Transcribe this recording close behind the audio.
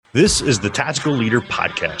This is the Tactical Leader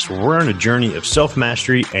Podcast, where we're on a journey of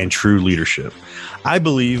self-mastery and true leadership. I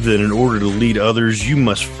believe that in order to lead others, you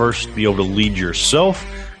must first be able to lead yourself.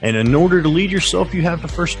 And in order to lead yourself, you have to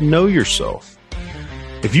first know yourself.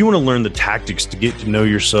 If you want to learn the tactics to get to know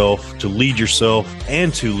yourself, to lead yourself,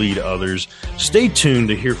 and to lead others, stay tuned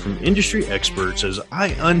to hear from industry experts as I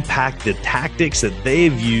unpack the tactics that they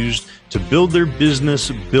have used to build their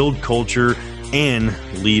business, build culture, and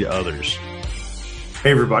lead others. Hey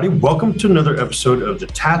everybody, welcome to another episode of The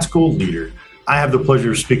Tactical Leader. I have the pleasure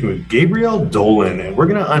of speaking with Gabrielle Dolan, and we're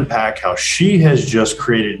going to unpack how she has just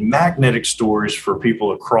created magnetic stories for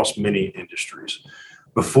people across many industries.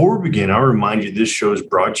 Before we begin, I'll remind you this show is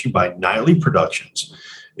brought to you by Nightly Productions.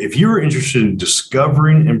 If you are interested in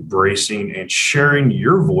discovering, embracing, and sharing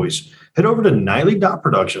your voice, head over to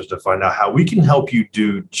nightly.productions to find out how we can help you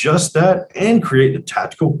do just that and create the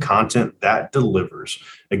tactical content that delivers.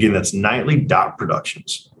 Again, that's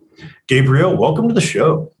nightly.productions. Gabrielle, welcome to the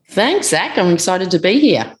show. Thanks, Zach. I'm excited to be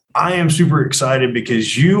here. I am super excited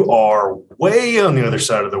because you are way on the other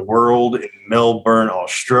side of the world in Melbourne,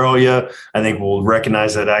 Australia. I think we'll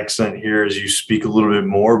recognize that accent here as you speak a little bit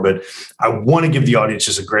more, but I want to give the audience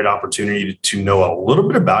just a great opportunity to know a little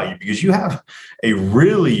bit about you because you have a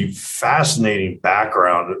really fascinating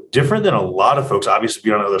background, different than a lot of folks, obviously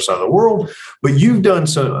being on the other side of the world, but you've done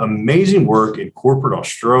some amazing work in corporate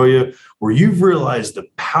Australia where you've realized the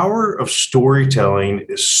power of storytelling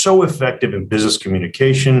is so effective in business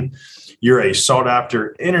communication. You're a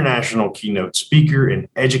sought-after international keynote speaker and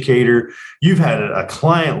educator. You've had a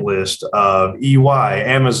client list of EY,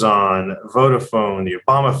 Amazon, Vodafone, the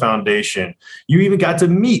Obama Foundation. You even got to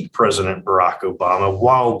meet President Barack Obama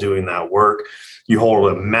while doing that work. You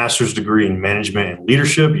hold a master's degree in management and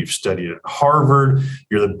leadership. You've studied at Harvard.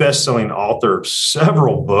 You're the best-selling author of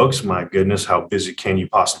several books. My goodness, how busy can you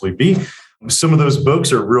possibly be? Some of those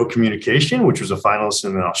books are Real Communication, which was a finalist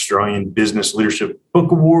in the Australian Business Leadership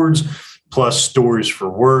Book Awards, plus Stories for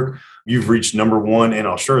Work. You've reached #1 in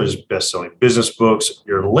Australia's best-selling business books.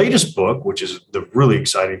 Your latest book, which is the really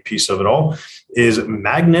exciting piece of it all, is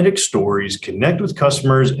Magnetic Stories, Connect with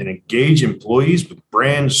Customers and Engage Employees with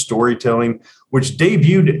Brand Storytelling, which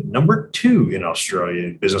debuted at #2 in Australia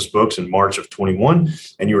in business books in March of 21.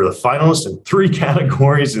 And you were the finalist in 3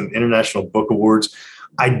 categories in International Book Awards.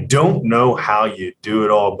 I don't know how you do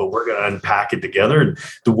it all, but we're going to unpack it together. And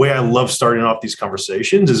the way I love starting off these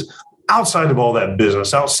conversations is outside of all that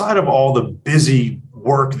business, outside of all the busy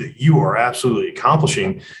work that you are absolutely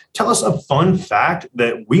accomplishing, tell us a fun fact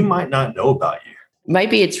that we might not know about you.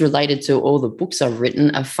 Maybe it's related to all the books I've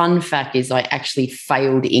written. A fun fact is I actually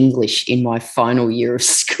failed English in my final year of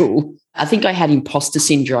school. I think I had imposter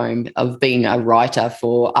syndrome of being a writer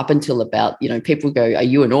for up until about, people go, are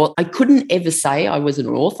you an author? I couldn't ever say I was an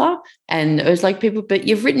author. And it was like people, but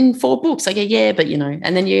you've written 4 books. I go, yeah, but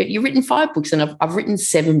and then you've written 5 books and I've written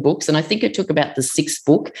 7 books. And I think it took about the 6th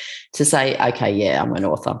book to say, okay, yeah, I'm an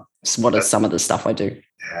author. So what is some of the stuff I do?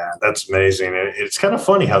 Yeah, that's amazing. It's kind of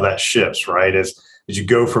funny how that shifts, right? As you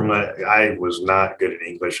go from I was not good at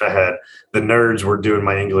English. The nerds were doing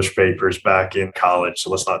my English papers back in college, so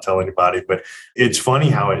let's not tell anybody. But it's funny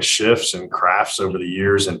how it shifts and crafts over the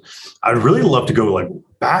years. And I'd really love to go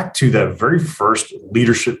back to that very first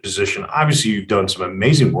leadership position. Obviously, you've done some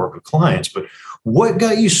amazing work with clients, but what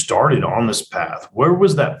got you started on this path? Where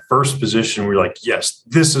was that first position where you're like, yes,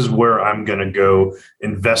 this is where I'm going to go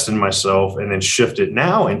invest in myself and then shift it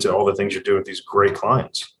now into all the things you're doing with these great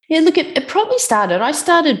clients? Yeah, look, it probably I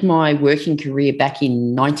started my working career back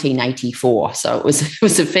in 1984. So it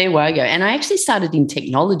was a fair while ago. And I actually started in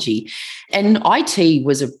technology. And IT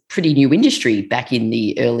was a pretty new industry back in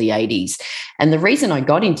the early 80s. And the reason I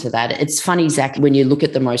got into that, it's funny, Zach, when you look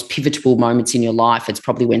at the most pivotal moments in your life, it's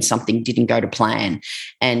probably when something didn't go to plan.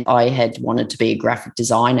 And I had wanted to be a graphic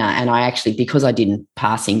designer. And I actually, because I didn't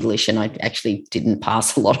pass English and I actually didn't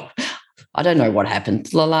pass a lot of, I don't know what happened.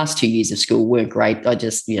 The last 2 years of school weren't great. I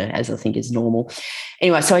just, as I think is normal.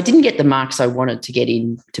 Anyway, so I didn't get the marks I wanted to get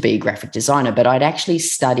in to be a graphic designer, but I'd actually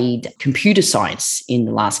studied computer science in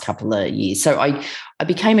the last couple of years. So I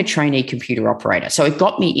became a trainee computer operator. So it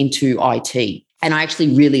got me into IT. And I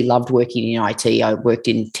actually really loved working in IT. I worked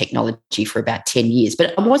in technology for about 10 years,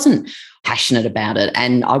 but I wasn't passionate about it.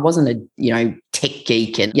 And I wasn't a, tech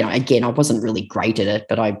geek. And, again, I wasn't really great at it,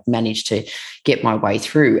 but I managed to get my way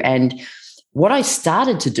through. And what I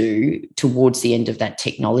started to do towards the end of that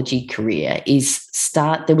technology career is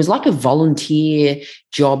there was like a volunteer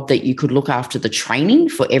job that you could look after the training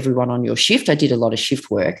for everyone on your shift. I did a lot of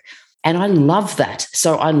shift work. And I love that.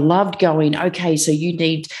 So I loved going, okay, so you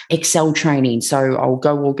need Excel training. So I'll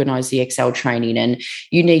go organize the Excel training, and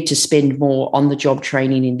you need to spend more on the job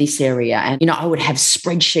training in this area. And, I would have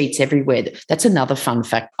spreadsheets everywhere. That's another fun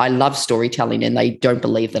fact. I love storytelling, and they don't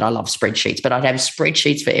believe that I love spreadsheets, but I'd have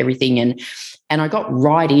spreadsheets for everything. And I got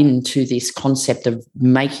right into this concept of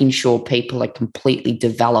making sure people are completely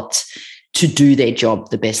developed to do their job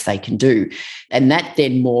the best they can do. And that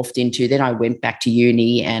then morphed into, then I went back to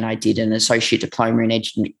uni and I did an associate diploma in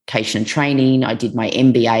education and training. I did my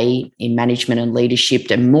MBA in management and leadership,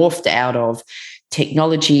 and morphed out of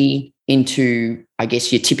technology into, I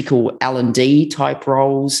guess, your typical L&D type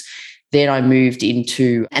roles. Then I moved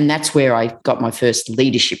into, and that's where I got my first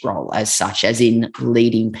leadership role as such, as in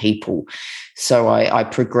leading people. So I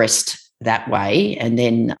progressed that way, and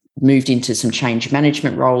then moved into some change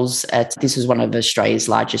management roles this was one of Australia's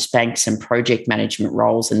largest banks, and project management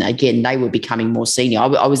roles. And again, they were becoming more senior.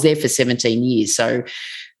 I was there for 17 years, so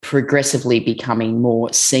progressively becoming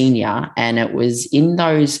more senior. And it was in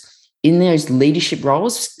those leadership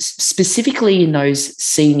roles, specifically in those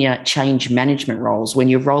senior change management roles, when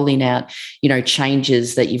you're rolling out,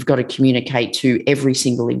 changes that you've got to communicate to every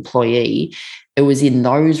single employee. It was in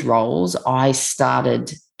those roles I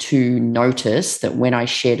started to notice that when I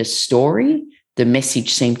shared a story, the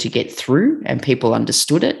message seemed to get through and people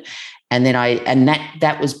understood it. And then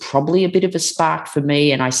that was probably a bit of a spark for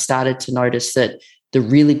me. And I started to notice that the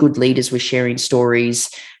really good leaders were sharing stories,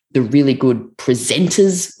 the really good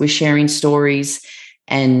presenters were sharing stories.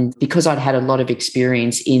 And because I'd had a lot of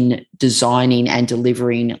experience in designing and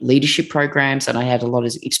delivering leadership programs, and I had a lot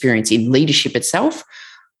of experience in leadership itself,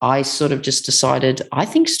 I sort of just decided, I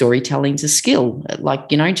think storytelling's a skill,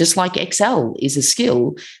 just like Excel is a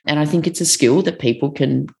skill. And I think it's a skill that people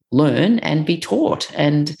can learn and be taught.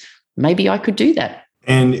 And maybe I could do that.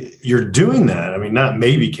 And you're doing that. I mean, not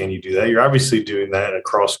maybe can you do that. You're obviously doing that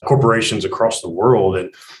across corporations across the world.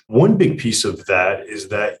 And one big piece of that is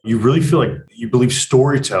that you really feel like you believe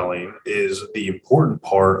storytelling is the important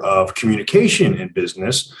part of communication in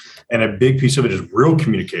business. And a big piece of it is real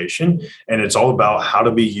communication. And it's all about how to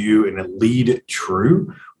be you and lead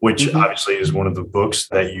true, which obviously is one of the books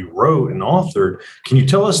that you wrote and authored. Can you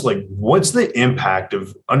tell us, what's the impact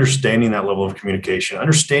of understanding that level of communication,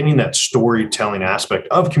 understanding that storytelling aspect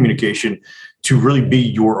of communication to really be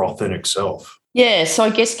your authentic self? Yeah. So I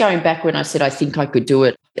guess going back when I said I think I could do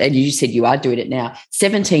it, and you said you are doing it now,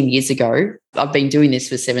 17 years ago, I've been doing this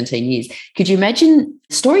for 17 years. Could you imagine?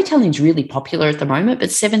 Storytelling is really popular at the moment, but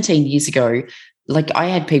 17 years ago, I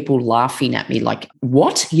had people laughing at me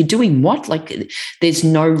what? You're doing what? There's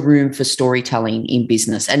no room for storytelling in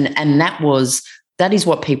business. And that is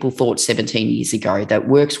what people thought 17 years ago, that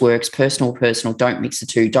works, personal, don't mix the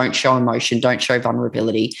two, don't show emotion, don't show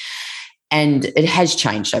vulnerability. And it has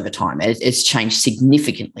changed over time. It's changed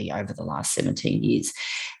significantly over the last 17 years.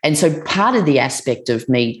 And so part of the aspect of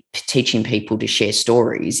me teaching people to share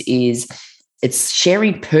stories is it's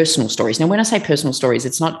sharing personal stories. Now, when I say personal stories,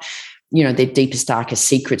 it's not, their deepest, darkest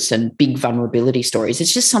secrets and big vulnerability stories.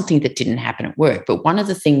 It's just something that didn't happen at work. But one of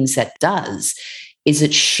the things that does is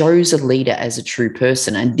it shows a leader as a true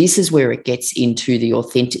person. And this is where it gets into the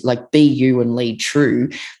authentic, be you and lead true.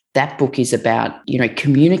 That book is about,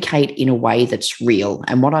 communicate in a way that's real.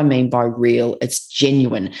 And what I mean by real, it's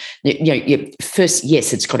genuine. First,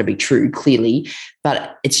 yes, it's got to be true, clearly,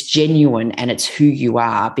 but it's genuine and it's who you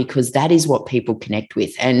are, because that is what people connect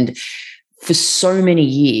with. And for so many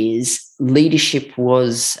years, leadership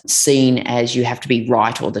was seen as you have to be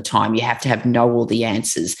right all the time. You have to know all the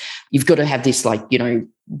answers. You've got to have this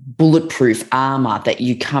bulletproof armor that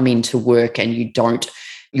you come into work and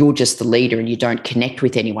you're just the leader and you don't connect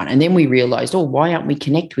with anyone. And then we realized, why aren't we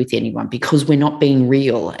connect with anyone? Because we're not being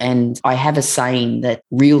real. And I have a saying that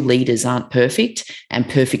real leaders aren't perfect and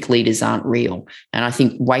perfect leaders aren't real. And I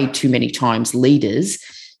think way too many times leaders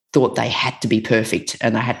thought they had to be perfect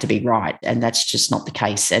and they had to be right. And that's just not the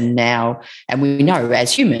case. And we know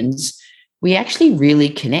as humans, we actually really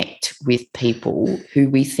connect with people who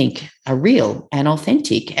we think are real and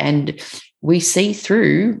authentic. And we see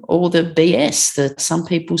through all the BS that some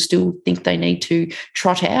people still think they need to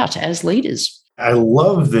trot out as leaders. I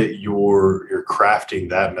love that you're crafting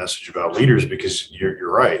that message about leaders, because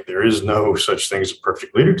you're right. There is no such thing as a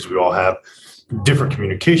perfect leader, because we all have different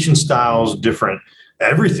communication styles, different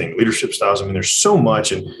everything, leadership styles. I mean, there's so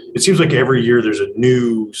much. And it seems like every year there's a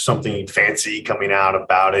new something fancy coming out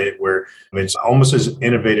about it, where it's almost as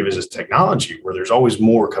innovative as technology, where there's always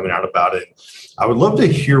more coming out about it. I would love to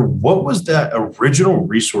hear, what was that original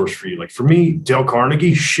resource for you? For me, Dale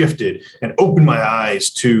Carnegie shifted and opened my eyes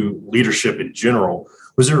to leadership in general.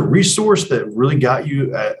 Was there a resource that really got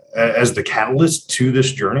you as the catalyst to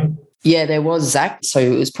this journey? Yeah, there was, Zach. So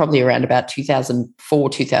it was probably around about 2004,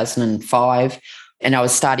 2005. And I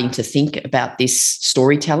was starting to think about this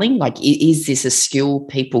storytelling. Like, is this a skill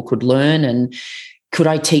people could learn? And could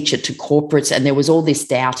I teach it to corporates? And there was all this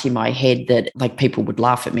doubt in my head that like people would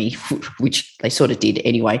laugh at me, which they sort of did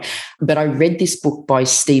anyway. But I read this book by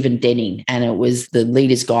Stephen Denning, and it was The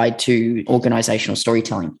Leader's Guide to Organizational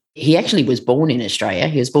Storytelling. He actually was born in Australia.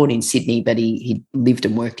 He was born in Sydney, but he lived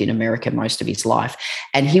and worked in America most of his life.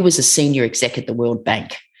 And he was a senior exec at the World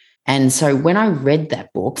Bank. And so when I read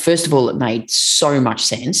that book, first of all, it made so much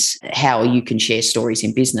sense how you can share stories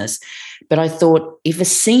in business. But I thought, if a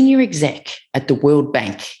senior exec at the World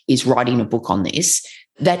Bank is writing a book on this,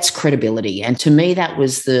 that's credibility. And to me, that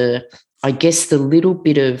was the little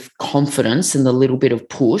bit of confidence and the little bit of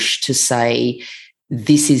push to say,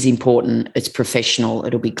 this is important, it's professional,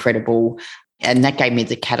 it'll be credible. And that gave me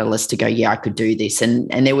the catalyst to go, yeah, I could do this. And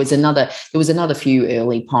there was another few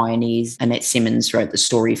early pioneers. Annette Simmons wrote The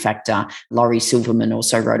Story Factor. Laurie Silverman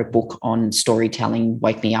also wrote a book on storytelling,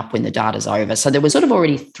 Wake Me Up When the Data's Over. So there was sort of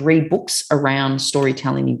already 3 books around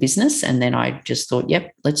storytelling in business. And then I just thought,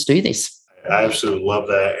 yep, let's do this. I absolutely love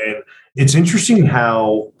that. And it's interesting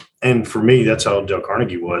how, and for me, that's how Dale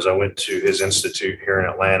Carnegie was. I went to his institute here in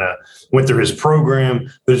Atlanta, went through his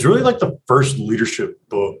program, but it's really like the first leadership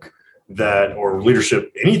book or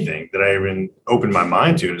leadership anything that I even opened my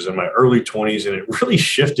mind to. It was in my early 20s, and it really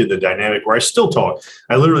shifted the dynamic where I still talk.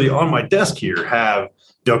 I literally on my desk here have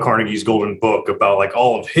Dale Carnegie's golden book about like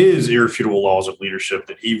all of his irrefutable laws of leadership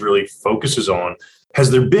that he really focuses on.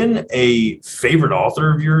 Has there been a favorite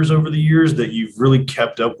author of yours over the years that you've really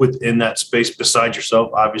kept up with in that space besides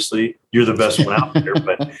yourself? Obviously, you're the best one out there,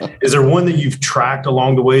 but is there one that you've tracked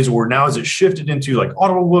along the ways, or now has it shifted into like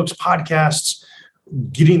audible books, podcasts,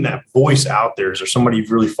 getting that voice out there? Is there somebody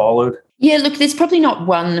you've really followed? Yeah, look, there's probably not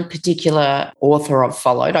one particular author I've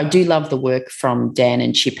followed. I do love the work from Dan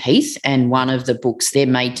and Chip Heath, and one of the books, their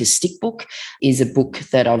Made to Stick book, is a book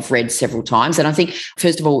that I've read several times. And I think,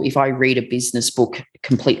 first of all, if I read a business book,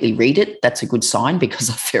 completely read it, that's a good sign,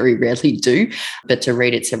 because I very rarely do, but to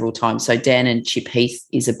read it several times. So Dan and Chip Heath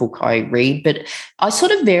is a book I read, but I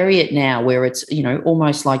sort of vary it now where it's,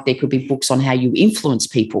 almost like there could be books on how you influence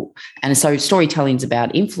people. And so storytelling's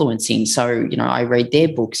about influencing. So, I read their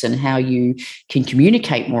books and how you can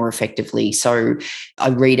communicate more effectively. So I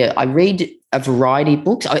read a variety of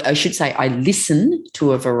books. I should say I listen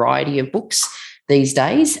to a variety of books these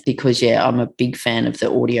days because, I'm a big fan of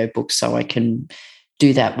the audio books, so I can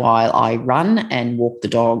do that while I run and walk the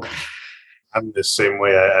dog. I'm the same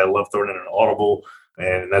way. I love throwing in an Audible,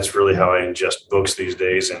 and that's really how I ingest books these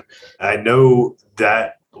days. And I know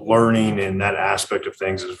that learning and that aspect of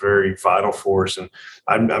things is very vital for us. And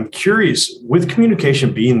I'm curious, with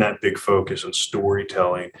communication being that big focus on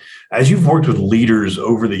storytelling, as you've worked with leaders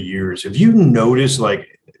over the years, have you noticed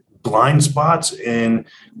like blind spots in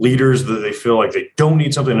leaders that they feel like they don't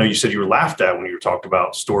need something? I know you said you were laughed at when you were talking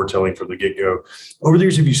about storytelling from the get-go. Over the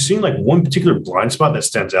years, have you seen like one particular blind spot that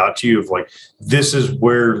stands out to you of like, this is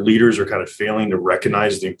where leaders are kind of failing to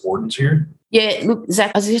recognize the importance here? Yeah, look,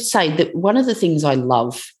 Zach, I was just say that one of the things I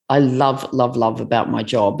love about my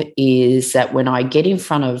job is that when I get in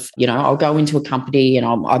front of, I'll go into a company and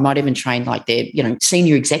I might even train like their,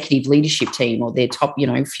 senior executive leadership team or their top,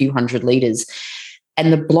 few hundred leaders.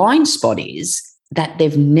 And the blind spot is that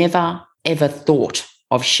they've never, ever thought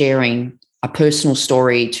of sharing a personal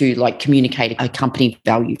story to like communicate a company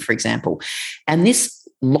value, for example. And this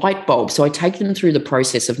light bulb. So I take them through the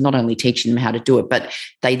process of not only teaching them how to do it, but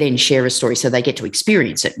they then share a story so they get to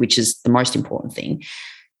experience it, which is the most important thing.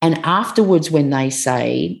 And afterwards, when they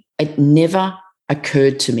say, it never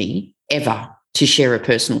occurred to me ever to share a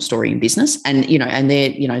personal story in business. And, and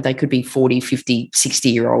they're, they could be 40, 50,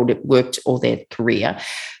 60-year-old, worked all their career.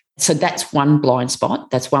 So that's one blind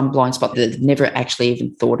spot. That's one blind spot that they've never actually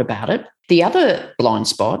even thought about it. The other blind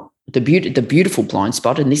spot, the beautiful blind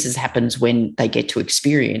spot, and this happens when they get to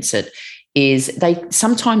experience it, is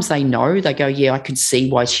sometimes they know, they go, yeah, I could see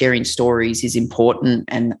why sharing stories is important,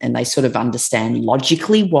 and they sort of understand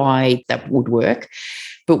logically why that would work.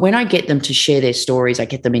 But when I get them to share their stories, I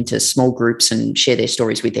get them into small groups and share their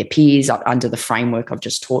stories with their peers under the framework I've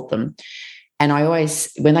just taught them. And I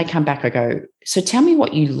always, when they come back, I go, so tell me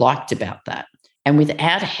what you liked about that. And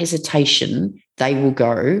without hesitation, they will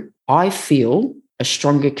go, I feel a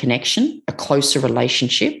stronger connection, a closer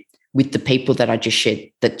relationship with the people that I just shared,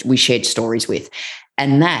 that we shared stories with.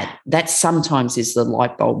 And that sometimes is the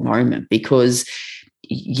light bulb moment, because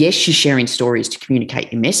yes, you're sharing stories to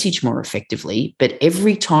communicate your message more effectively, but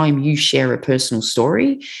every time you share a personal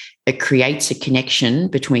story, it creates a connection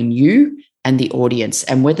between you and the audience.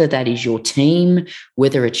 And whether that is your team,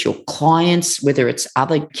 whether it's your clients, whether it's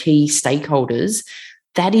other key stakeholders,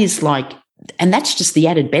 that is like, and that's just the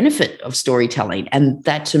added benefit of storytelling. And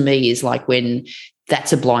that to me is like when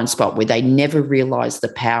that's a blind spot where they never realize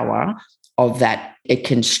the power of that. It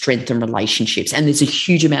can strengthen relationships. And there's a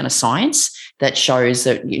huge amount of science that shows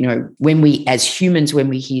that, when we, as humans, when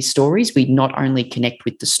we hear stories, we not only connect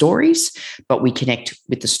with the stories, but we connect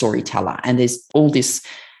with the storyteller. And there's all this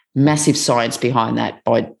massive science behind that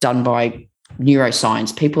done by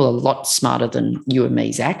neuroscience. People are a lot smarter than you and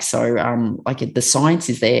me, Zach. So the science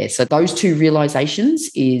is there. So those two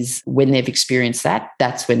realizations is when they've experienced that,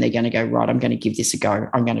 that's when they're going to go, right, I'm going to give this a go.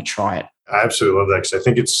 I'm going to try it. I absolutely love that because I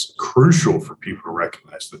think it's crucial for people to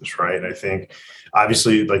recognize this, right? And I think,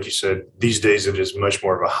 obviously, like you said, these days it is much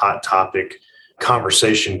more of a hot topic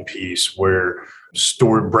conversation piece where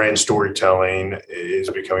brand storytelling is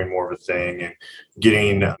becoming more of a thing, and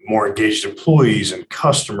getting more engaged employees and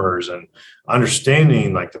customers and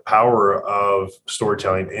understanding like the power of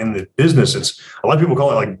storytelling in the business. It's a lot of people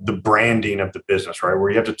call it like the branding of the business, right? Where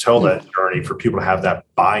you have to tell that journey for people to have that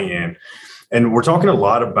buy-in. And we're talking a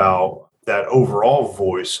lot about that overall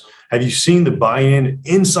voice. Have you seen the buy-in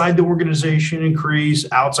inside the organization increase,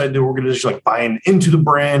 outside the organization, like buy-in into the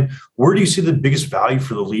brand? Where do you see the biggest value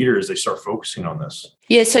for the leader as they start focusing on this?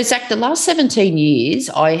 Yeah, so Zach, the last 17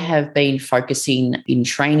 years, I have been focusing in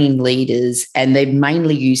training leaders, and they're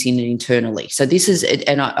mainly using it internally. So this is,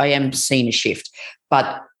 and I am seeing a shift,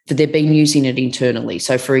 but they've been using it internally.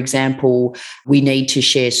 So, for example, we need to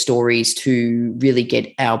share stories to really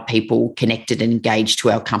get our people connected and engaged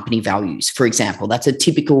to our company values. For example, that's a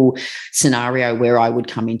typical scenario where I would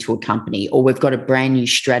come into a company, or we've got a brand new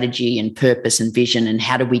strategy and purpose and vision, and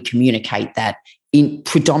how do we communicate that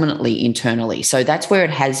predominantly internally? So that's where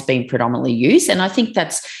it has been predominantly used. And I think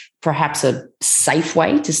that's perhaps a safe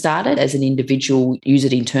way to start it as an individual. Use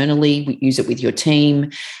it internally, use it with your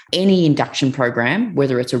team. Any induction program,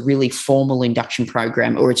 whether it's a really formal induction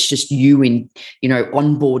program or it's just you in,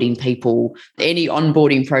 onboarding people, any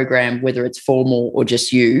onboarding program, whether it's formal or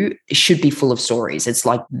just you, it should be full of stories. It's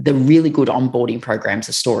like the really good onboarding programs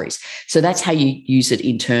are stories. So that's how you use it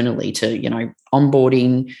internally to,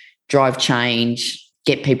 onboarding, drive change,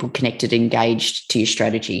 get people connected, engaged to your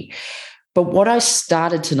strategy. But what I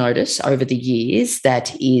started to notice over the years,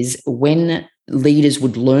 that is when leaders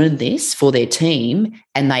would learn this for their team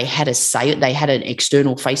and they had an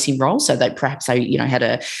external facing role. So they had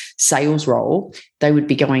a sales role, they would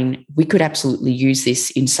be going, we could absolutely use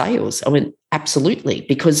this in sales. I went, absolutely,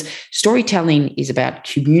 because storytelling is about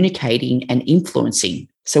communicating and influencing.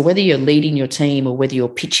 So whether you're leading your team or whether you're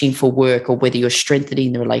pitching for work or whether you're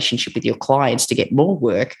strengthening the relationship with your clients to get more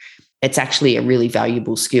work, it's actually a really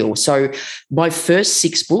valuable skill. So my first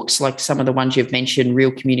 6 books, like some of the ones you've mentioned,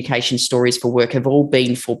 Real Communication Stories for Work, have all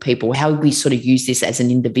been for people, how we sort of use this as an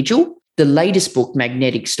individual. The latest book,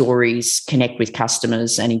 Magnetic Stories, Connect with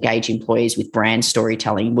Customers and Engage Employees with Brand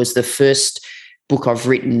Storytelling, was the first book I've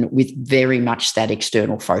written with very much that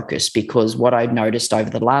external focus, because what I've noticed over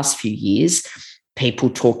the last few years, people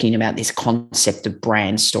talking about this concept of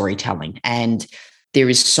brand storytelling. And there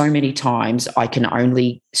is so many times I can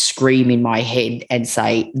only scream in my head and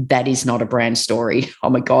say, that is not a brand story. Oh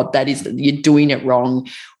my God, you're doing it wrong.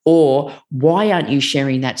 Or why aren't you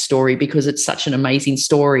sharing that story? Because it's such an amazing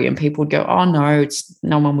story. And people would go, oh no,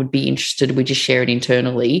 no one would be interested. We just share it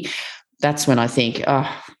internally. That's when I think,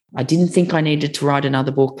 oh, I didn't think I needed to write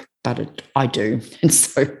another book, but I do. And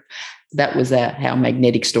so that was how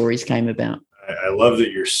Magnetic Stories came about. I love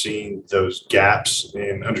that you're seeing those gaps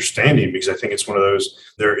in understanding, because I think it's one of those,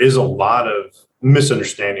 there is a lot of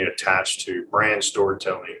misunderstanding attached to brand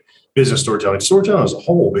storytelling, business storytelling as a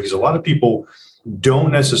whole, because a lot of people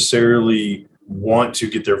don't necessarily want to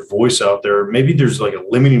get their voice out there. Maybe there's like a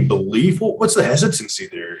limiting belief. Well, what's the hesitancy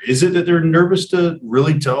there? Is it that they're nervous to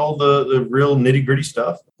really tell the real nitty gritty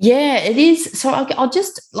stuff? Yeah, it is. So I'll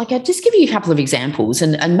just give you a couple of examples,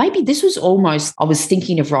 and maybe this was almost, I was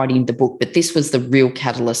thinking of writing the book, but this was the real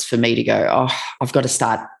catalyst for me to go, oh, I've got to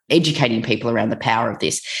start educating people around the power of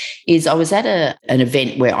this. Is I was at an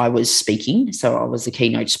event where I was speaking. So I was the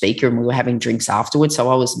keynote speaker and we were having drinks afterwards. So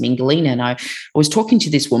I was mingling and I was talking to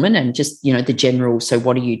this woman and just, the general, so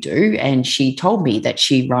what do you do? And she told me that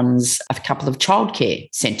she runs a couple of childcare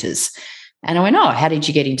centres. And I went, oh, how did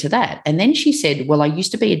you get into that? And then she said, well, I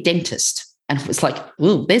used to be a dentist. And it was like,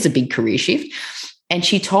 oh, there's a big career shift. And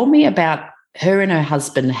she told me about her and her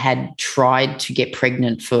husband had tried to get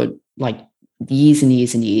pregnant for like years and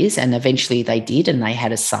years and years. And eventually they did, and they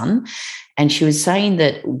had a son. And she was saying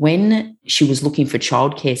that when she was looking for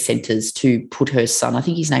childcare centres to put her son, I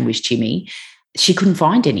think his name was Jimmy, she couldn't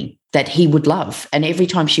find any that he would love. And every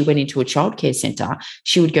time she went into a childcare centre,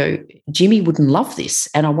 she would go, Jimmy wouldn't love this,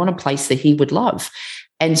 and I want a place that he would love.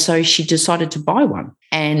 And so she decided to buy one.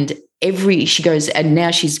 And she goes, and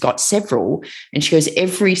now she's got several, and she goes,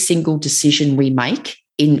 every single decision we make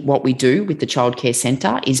in what we do with the childcare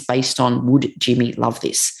centre is based on, would Jimmy love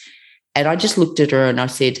this? And I just looked at her and I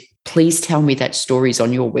said, please tell me that story's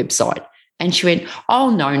on your website. And she went, oh,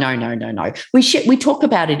 no. We talk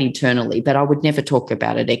about it internally, but I would never talk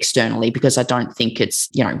about it externally because I don't think it's,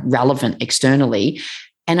 relevant externally.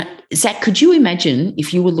 And Zach, could you imagine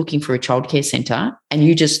if you were looking for a childcare centre and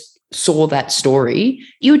you just saw that story,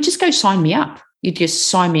 you would just go sign me up. You'd just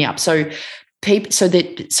sign me up. So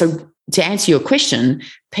to answer your question,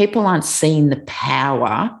 people aren't seeing the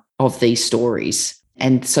power of these stories.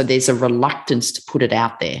 And so there's a reluctance to put it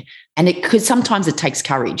out there. And sometimes it takes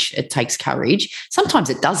courage. Sometimes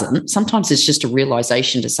it doesn't. Sometimes it's just a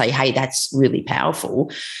realization to say, hey, that's really powerful.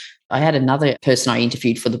 I had another person I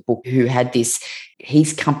interviewed for the book who had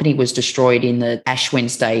his company was destroyed in the Ash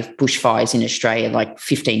Wednesday bushfires in Australia like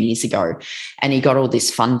 15 years ago. And he got all this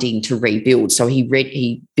funding to rebuild. So he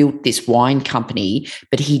built this wine company,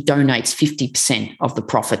 but he donates 50% of the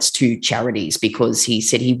profits to charities because he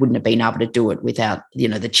said he wouldn't have been able to do it without,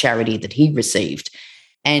 the charity that he received.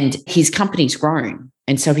 And his company's grown.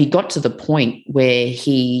 And so he got to the point where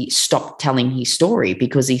he stopped telling his story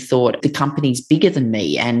because he thought the company's bigger than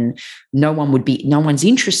me and no one's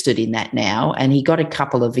interested in that now. And he got a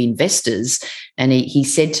couple of investors. And he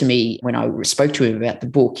said to me when I spoke to him about the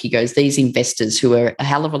book, he goes, these investors who are a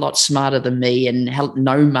hell of a lot smarter than me and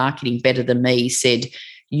no marketing better than me said,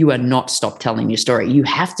 you are not stop telling your story. You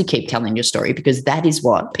have to keep telling your story because that is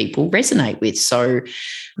what people resonate with. So,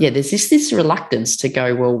 there's this reluctance to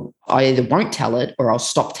go, well, I either won't tell it or I'll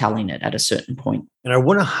stop telling it at a certain point. And I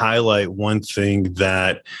want to highlight one thing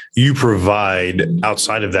that you provide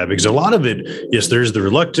outside of that, because a lot of it, yes, there's the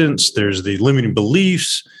reluctance, there's the limiting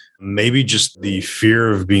beliefs, maybe just the fear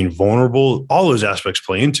of being vulnerable. All those aspects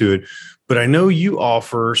play into it. But I know you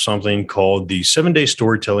offer something called the 7-Day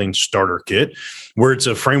Storytelling Starter Kit, where it's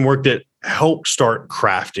a framework that helps start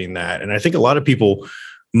crafting that. And I think a lot of people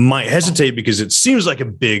might hesitate because it seems like a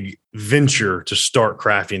big venture to start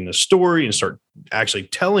crafting the story and start actually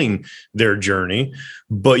telling their journey.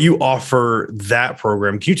 But you offer that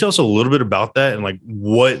program. Can you tell us a little bit about that and like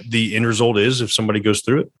what the end result is if somebody goes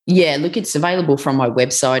through it? Yeah, look, it's available from my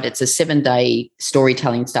website. It's a 7-day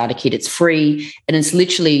storytelling starter kit. It's free. And it's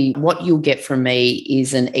literally what you'll get from me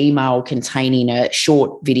is an email containing a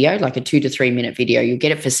short video, like a 2 to 3 minute video. You'll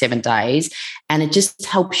get it for 7 days. And it just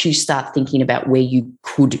helps you start thinking about where you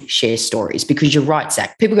could share stories. Because you're right,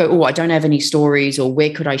 Zach. People go, oh, I don't have any stories, or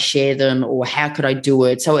where could I share them, or how could I do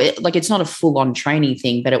it? So it's not a full-on training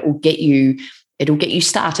thing, but it'll get you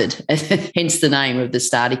started, hence the name of the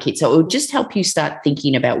starter kit. So it will just help you start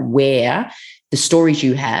thinking about where the stories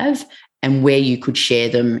you have and where you could share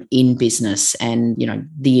them in business and,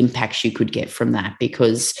 the impacts you could get from that.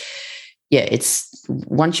 Because, it's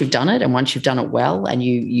once you've done it and once you've done it well and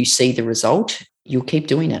you see the result, you'll keep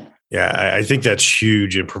doing it. Yeah, I think that's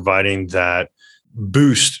huge in providing that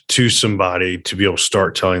boost to somebody to be able to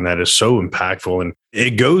start telling that is so impactful. And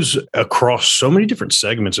it goes across so many different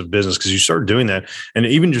segments of business because you start doing that and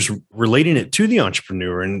even just relating it to the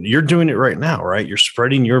entrepreneur. And you're doing it right now, right? You're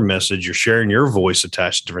spreading your message, you're sharing your voice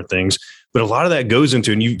attached to different things. But a lot of that goes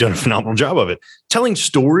into, and you've done a phenomenal job of it, telling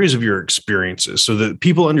stories of your experiences so that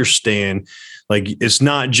people understand, like, it's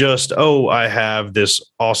not just, oh, I have this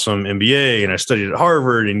awesome MBA and I studied at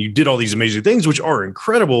Harvard and you did all these amazing things, which are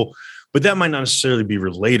incredible, but that might not necessarily be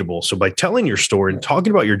relatable. So by telling your story and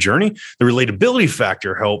talking about your journey, the relatability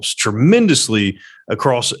factor helps tremendously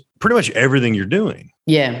across pretty much everything you're doing.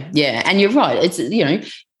 Yeah. And you're right. It's,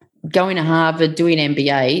 going to Harvard, doing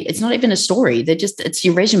MBA, it's not even a story. It's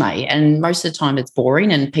your resume. And most of the time it's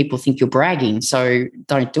boring and people think you're bragging. So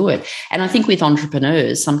don't do it. And I think with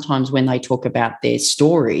entrepreneurs, sometimes when they talk about their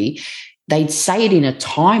story, they'd say it in a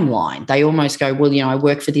timeline. They almost go, well, I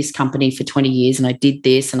worked for this company for 20 years and I did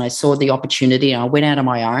this and I saw the opportunity and I went out on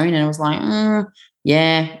my own and I was like,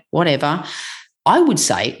 yeah, whatever. I would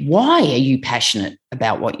say, why are you passionate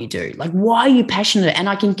about what you do? Like, why are you passionate? And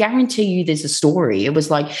I can guarantee you there's a story. It was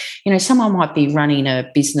like, someone might be running a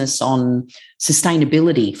business on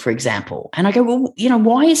sustainability, for example. And I go, well,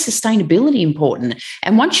 why is sustainability important?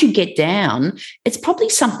 And once you get down, it's probably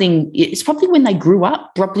when they grew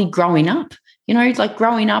up, probably growing up. Like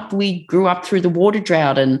growing up, we grew up through the water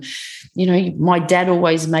drought and, my dad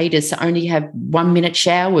always made us only have 1-minute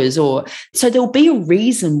showers so there'll be a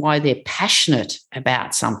reason why they're passionate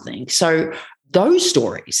about something. So those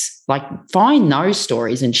stories, like find those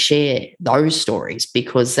stories and share those stories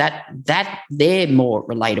because that they're more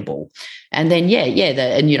relatable. And then,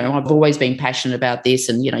 I've always been passionate about this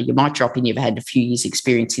and, you might drop in, you've had a few years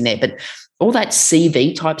experience in there, but all that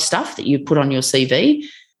CV type stuff that you put on your CV,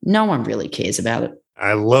 no one really cares about it.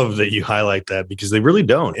 I love that you highlight that because they really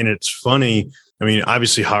don't. And it's funny. I mean,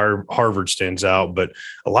 obviously Harvard stands out, but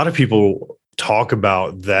a lot of people talk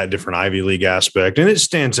about that different Ivy League aspect and it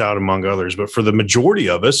stands out among others. But for the majority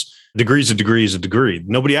of us, degree is a degree is a degree.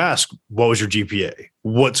 Nobody asks, what was your GPA?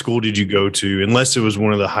 What school did you go to? Unless it was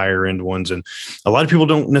one of the higher end ones. And a lot of people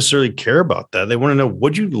don't necessarily care about that. They want to know,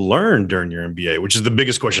 what you learn during your MBA, which is the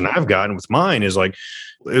biggest question I've gotten with mine is like,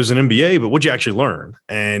 it was an MBA, but what'd you actually learn?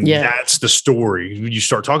 And that's the story. You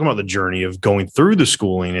start talking about the journey of going through the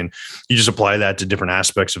schooling and you just apply that to different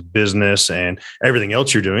aspects of business and everything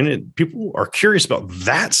else you're doing. And people are curious about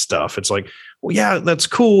that stuff. It's like, well, yeah, that's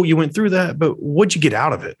cool. You went through that, but what'd you get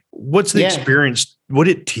out of it? What's the experience? What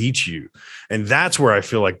did it teach you? And that's where I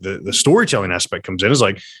feel like the storytelling aspect comes in is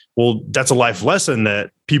like, well, that's a life lesson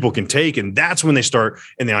that people can take. And that's when they start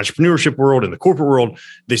in the entrepreneurship world, in the corporate world,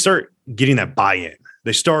 they start getting that buy-in.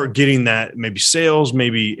 They start getting that maybe sales,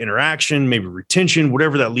 maybe interaction, maybe retention,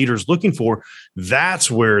 whatever that leader is looking for. That's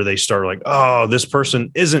where they start like, oh, this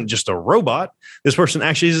person isn't just a robot. This person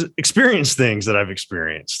actually has experienced things that I've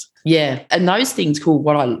experienced. Yeah. And those things called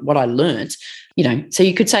what I learned, so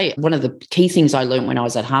you could say one of the key things I learned when I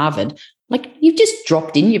was at Harvard, like you've just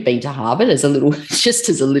dropped in, you've been to Harvard as a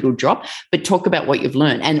little drop, but talk about what you've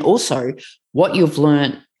learned and also what you've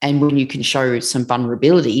learned. And when you can show some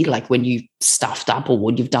vulnerability, like when you've stuffed up or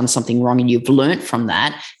when you've done something wrong and you've learned from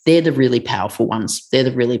that, they're the really powerful ones. They're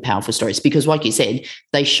the really powerful stories because like you said,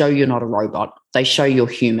 they show you're not a robot. They show you're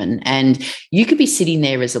human. And you could be sitting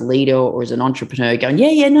there as a leader or as an entrepreneur going,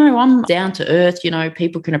 no, I'm down to earth.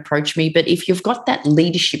 People can approach me. But if you've got that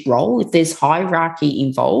leadership role, if there's hierarchy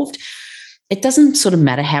involved, it doesn't sort of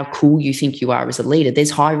matter how cool you think you are as a leader.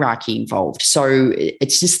 There's hierarchy involved. So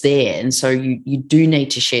it's just there. And so you do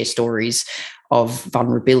need to share stories of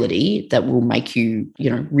vulnerability that will make you,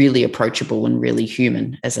 really approachable and really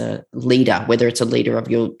human as a leader, whether it's a leader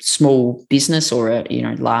of your small business or a,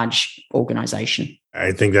 large organization.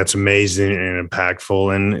 I think that's amazing and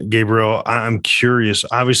impactful. And Gabriel, I'm curious,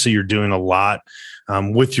 obviously you're doing a lot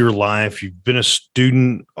with your life. You've been a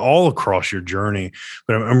student all across your journey,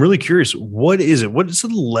 but I'm really curious, what is it? What is the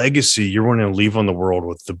legacy you're wanting to leave on the world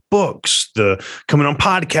with the books, the coming on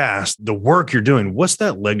podcasts, the work you're doing? What's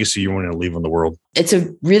that legacy you're wanting to leave on the world? It's a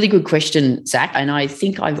really good question, Zach. And I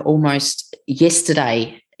think I've almost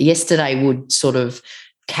yesterday would sort of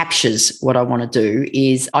captures what I want to do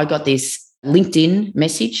is I got this LinkedIn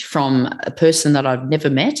message from a person that I've never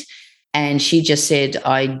met. And she just said,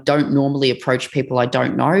 I don't normally approach people I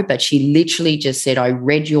don't know, but she literally just said, I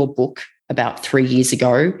read your book about 3 years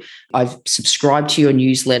ago. I've subscribed to your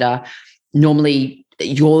newsletter. Normally,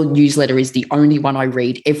 your newsletter is the only one I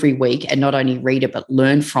read every week and not only read it, but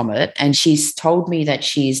learn from it. And she's told me that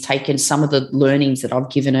she's taken some of the learnings that I've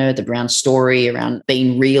given her, the Brown story around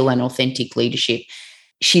being real and authentic leadership.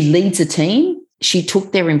 She leads a team. She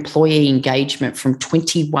took their employee engagement from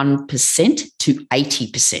 21% to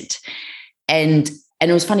 80%. And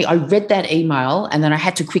it was funny. I read that email and then I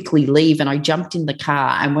had to quickly leave and I jumped in the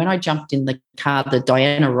car. And when I jumped in the car, the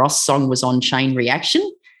Diana Ross song was on Chain Reaction.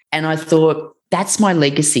 And I thought, that's my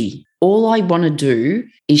legacy. All I want to do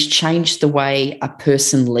is change the way a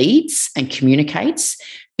person leads and communicates,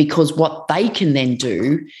 because what they can then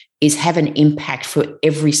do is have an impact for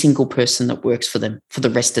every single person that works for them for the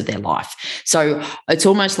rest of their life. So it's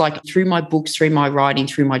almost like through my books, through my writing,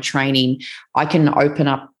 through my training, I can open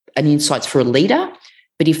up an insights for a leader.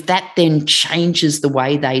 But if that then changes the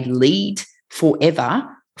way they lead forever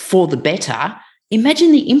for the better,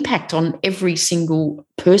 imagine the impact on every single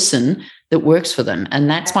person that works for them. And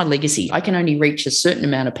that's my legacy. I can only reach a certain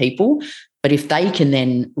amount of people, but if they can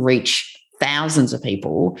then reach thousands of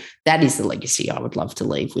people, that is the legacy I would love to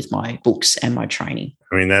leave with my books and my training.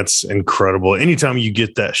 I mean, that's incredible. Anytime you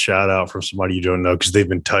get that shout out from somebody you don't know because they've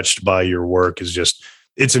been touched by your work is just,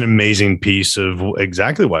 it's an amazing piece of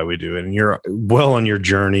exactly why we do it. And you're well on your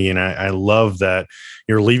journey. And I love that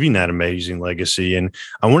you're leaving that amazing legacy. And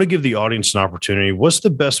I want to give the audience an opportunity. What's the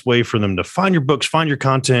best way for them to find your books, find your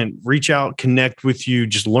content, reach out, connect with you,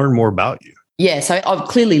 just learn more about you? Yeah, so I've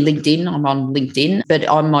clearly LinkedIn. I'm on LinkedIn, but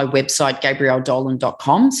on my website,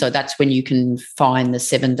 gabrielledolan.com. So that's when you can find the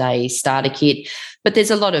 7-day starter kit. But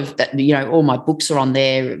there's a lot of that, all my books are on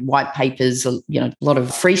there, white papers, a lot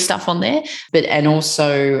of free stuff on there. And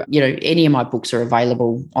also, any of my books are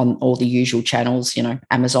available on all the usual channels,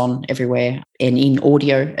 Amazon, everywhere, and in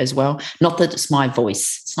audio as well. Not that it's my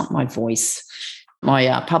voice. It's not my voice.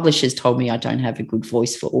 My publishers told me I don't have a good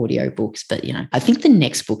voice for audio books, but, I think the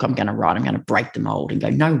next book I'm going to write, I'm going to break the mold and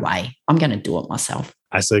go, no way, I'm going to do it myself.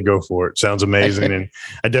 I say go for it. Sounds amazing. And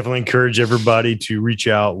I definitely encourage everybody to reach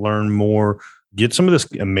out, learn more, get some of this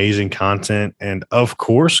amazing content, and of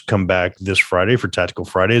course, come back this Friday for Tactical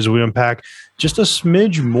Friday as we unpack just a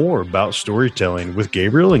smidge more about storytelling with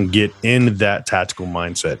Gabriel and get in that tactical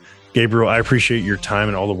mindset. Gabriel, I appreciate your time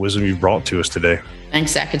and all the wisdom you've brought to us today.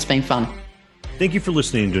 Thanks, Zach. It's been fun. Thank you for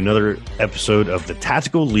listening to another episode of the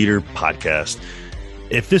Tactical Leader Podcast.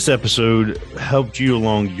 If this episode helped you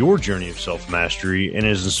along your journey of self-mastery and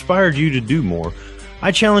has inspired you to do more,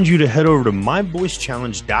 I challenge you to head over to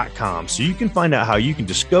myvoicechallenge.com so you can find out how you can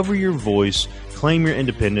discover your voice, claim your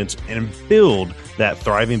independence, and build that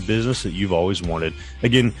thriving business that you've always wanted.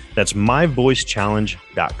 Again, that's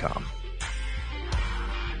myvoicechallenge.com.